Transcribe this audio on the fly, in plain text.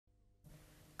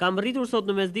Kam rritur sot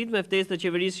në mesditë me ftesë të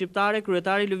Qeverisë Shqiptare,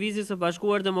 Kryetari i Lëvizjes së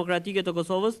Bashkuar Demokratike të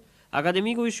Kosovës,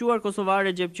 Akademiku Qosja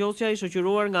Rexhep Qosja, i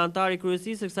shoqëruar nga anëtari i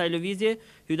kryesisë së kësaj lëvizje,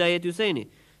 Hydajet Hyseni.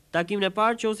 Takimin e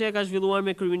parë Qosja ka zhvilluar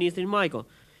me Kryeministrin Majko.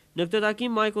 Në këtë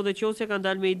takim, Majko dhe Qosja kanë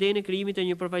dalë me idenë e krijimit të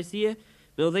një përfaqësie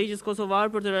me udhëheqës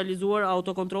kosovar për të realizuar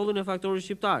autokontrollin e faktorit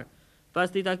shqiptar. Pas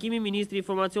këtij takimi, ministri i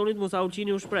informacionit Musa u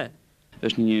shpreh.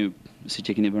 Është një, siç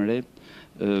e keni vënë re,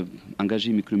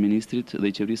 angazhimi i kryeministrit dhe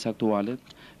i qeverisë aktuale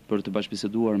për të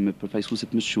bashkëbiseduar me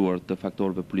përfaqësuesit më shquar të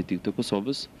faktorëve politik të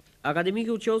Kosovës.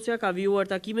 Akademiku Qosja ka vijuar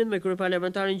takimin me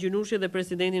Kryeparlamentarin Gjinushi dhe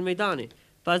Presidentin Mejdani.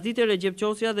 Pasdite Rexhep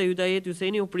Qosja dhe Hydajet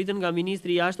Hyseni u pritën nga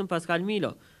ministri i jashtëm Paskal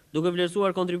Milo. Duke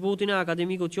vlerësuar kontributin e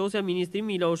Akademiku Qosja, ministri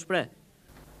Milo u shpreh.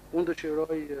 Unë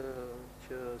dëshiroj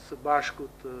që së bashku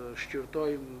të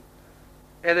shqyrtojmë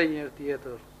edhe një herë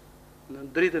tjetër në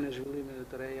dritën e zhvillimit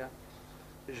të reja,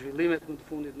 zhvillimet më të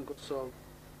fundit në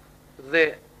Kosovë dhe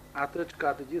atë që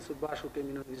ka të gjithë së bashku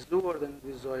kemi nënvizuar dhe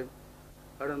nënvizojmë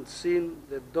rëndësinë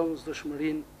dhe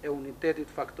domosdoshmërinë e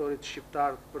unitetit faktorit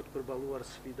shqiptar për të përballuar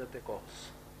sfidat e kohës.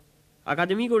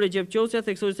 Akademiku Rexhep Qosja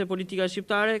theksoi se politika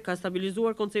shqiptare ka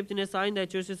stabilizuar konceptin e saj ndaj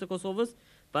çështjes së Kosovës,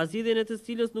 pas zgjidhjen e të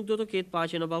cilës nuk do të ketë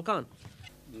paqe në Ballkan.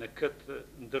 Në këtë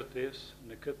ndërtesë,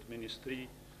 në këtë ministri,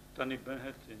 tani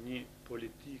bëhet një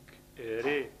politikë e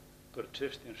re për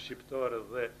çështjen shqiptare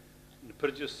dhe në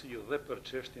përgjithësi dhe për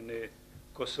çështjen e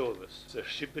Kosovës. Se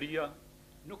Shqipëria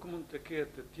nuk mund të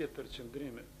ketë tjetër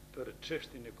qëndrim për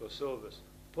çështjen e Kosovës,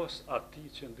 pos atij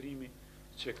qëndrimi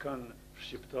që kanë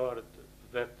shqiptarët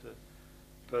vetë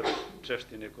për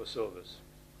çështjen e Kosovës.